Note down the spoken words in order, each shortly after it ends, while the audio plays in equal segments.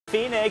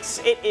Phoenix,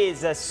 it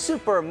is a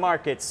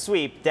supermarket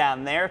sweep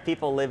down there.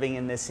 People living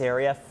in this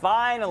area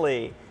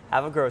finally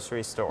have a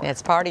grocery store.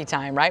 It's party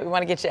time, right? We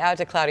want to get you out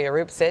to Claudia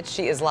Rupsich.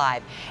 She is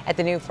live at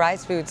the new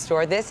Fry's food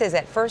store. This is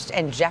at First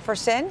and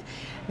Jefferson.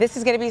 This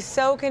is going to be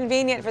so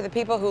convenient for the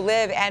people who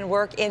live and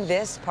work in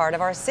this part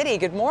of our city.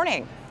 Good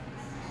morning.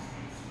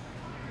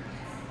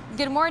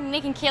 Good morning,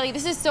 Nick and Kaylee.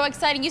 This is so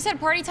exciting. You said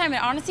party time.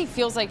 It honestly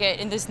feels like it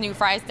in this new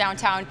Fry's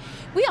downtown.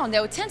 We all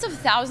know tens of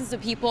thousands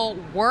of people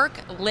work,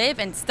 live,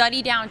 and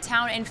study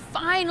downtown. And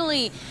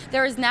finally,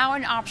 there is now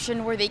an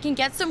option where they can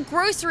get some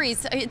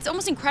groceries. It's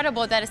almost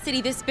incredible that a city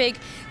this big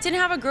didn't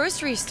have a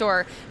grocery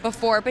store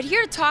before. But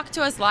here to talk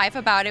to us live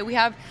about it, we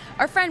have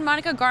our friend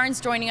Monica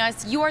Garnes joining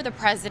us. You are the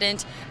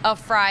president of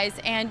Fry's.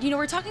 And,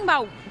 we're talking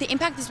about the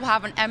impact this will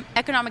have on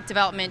economic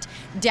development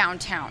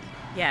downtown.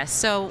 Yes,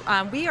 so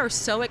we are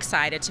so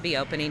excited to be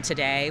opening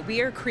today.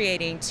 We are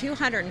creating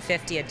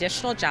 250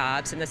 additional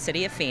jobs in the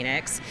city of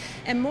Phoenix,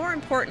 and more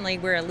importantly,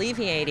 we're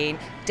alleviating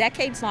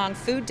decades-long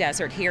food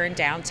desert here in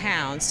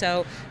downtown.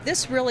 So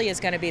this really is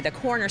going to be the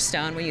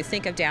cornerstone when you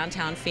think of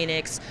downtown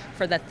Phoenix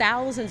for the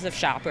thousands of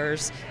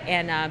shoppers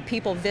and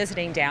people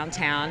visiting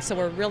downtown. So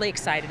we're really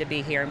excited to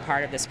be here and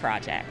part of this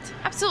project.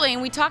 Absolutely,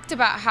 and we talked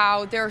about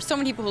how there are so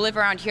many people who live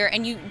around here,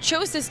 and you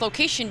chose this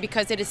location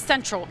because it is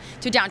central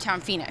to downtown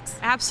Phoenix.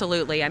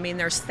 Absolutely. I mean,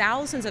 there's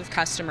thousands of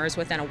customers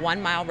within a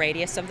 1-mile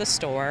radius of the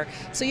store.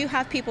 So you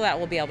have people that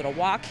will be able to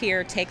walk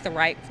here, take the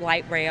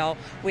light rail.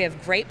 We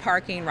have great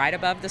parking right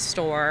above the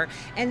store.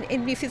 And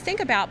if you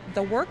think about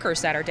the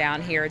workers that are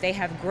down here, they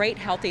have great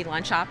healthy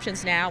lunch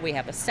options now. We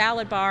have a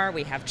salad bar,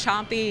 we have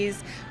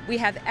Chompies, we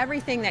have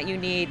everything that you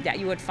need that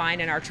you would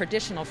find in our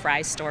traditional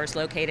Fry's stores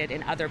located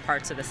in other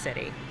parts of the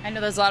city. I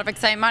know there's a lot of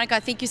excitement.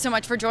 Monica, thank you so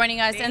much for joining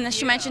us. And as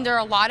she mentioned, there are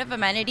a lot of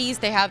amenities.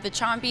 They have the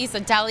Chompies, a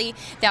deli,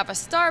 they have a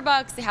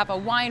Starbucks, they have a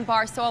wine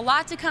bar, so a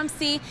lot to come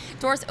see.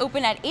 Doors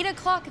open at 8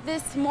 o'clock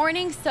this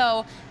morning,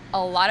 so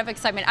a lot of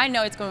excitement. I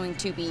know it's going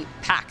to be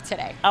packed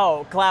today.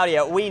 Oh,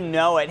 Claudia, we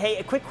know it. Hey,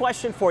 a quick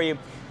question for you.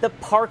 The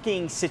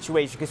parking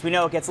situation, because we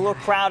know it gets a little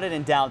crowded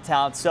in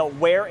downtown, so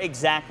where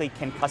exactly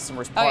can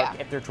customers park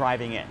if they're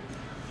driving in?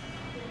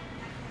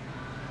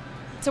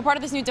 So part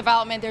of this new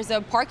development, there's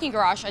a parking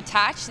garage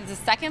attached to the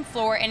second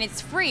floor, and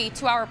it's free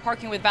 2-hour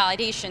parking with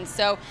validation.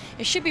 So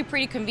it should be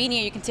pretty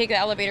convenient. You can take the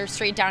elevator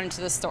straight down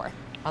into the store.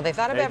 Well, they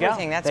thought of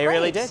everything. That's great. They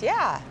really did.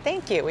 Yeah,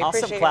 thank you. We awesome,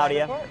 appreciate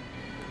Claudia. your report.